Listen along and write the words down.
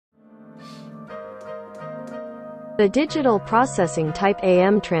The digital processing type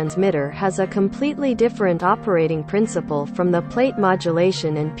AM transmitter has a completely different operating principle from the plate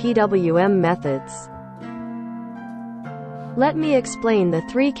modulation and PWM methods. Let me explain the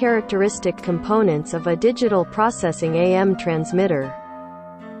three characteristic components of a digital processing AM transmitter.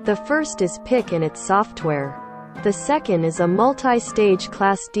 The first is PIC and its software. The second is a multi-stage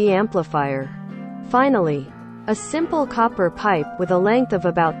Class D amplifier. Finally, a simple copper pipe with a length of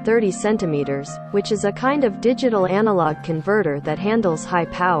about 30 centimeters, which is a kind of digital analog converter that handles high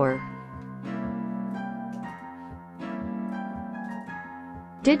power.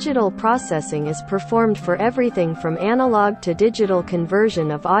 Digital processing is performed for everything from analog to digital conversion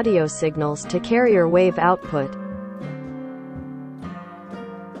of audio signals to carrier wave output.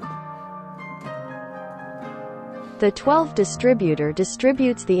 The 12 distributor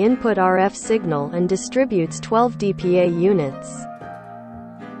distributes the input RF signal and distributes 12 DPA units.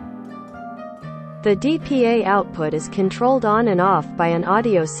 The DPA output is controlled on and off by an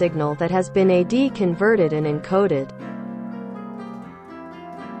audio signal that has been AD converted and encoded.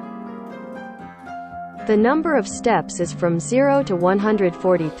 The number of steps is from 0 to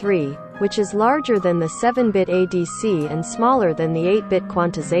 143, which is larger than the 7-bit ADC and smaller than the 8-bit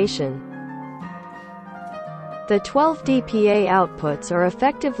quantization. The 12 DPA outputs are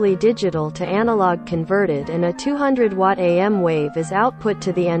effectively digital to analog converted, and a 200-watt AM wave is output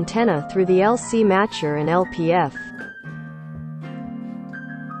to the antenna through the LC matcher and LPF.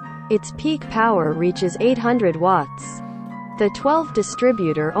 Its peak power reaches 800 watts. The 12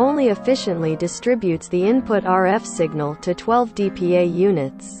 distributor only efficiently distributes the input RF signal to 12 DPA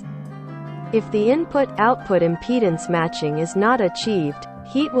units. If the input-output impedance matching is not achieved,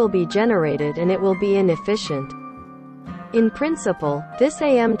 heat will be generated and it will be inefficient. In principle, this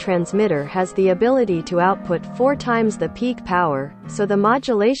AM transmitter has the ability to output 4 times the peak power, so the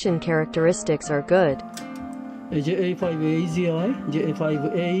modulation characteristics are good. JA5AZI,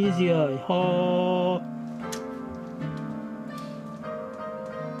 JA5AZI, ha.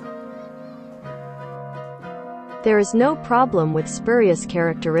 There is no problem with spurious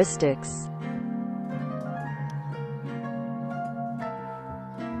characteristics.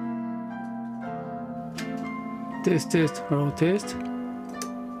 Test, hello, test.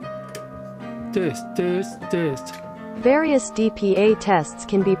 Test. Various DPA tests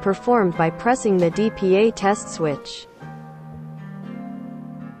can be performed by pressing the DPA test switch.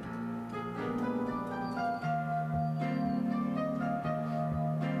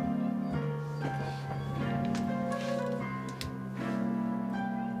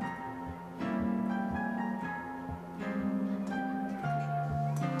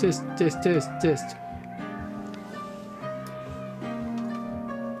 Test.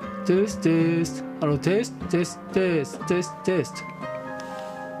 Hello, test.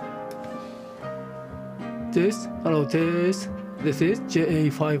 Hello, test. This is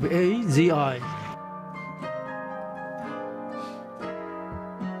JA5AZI.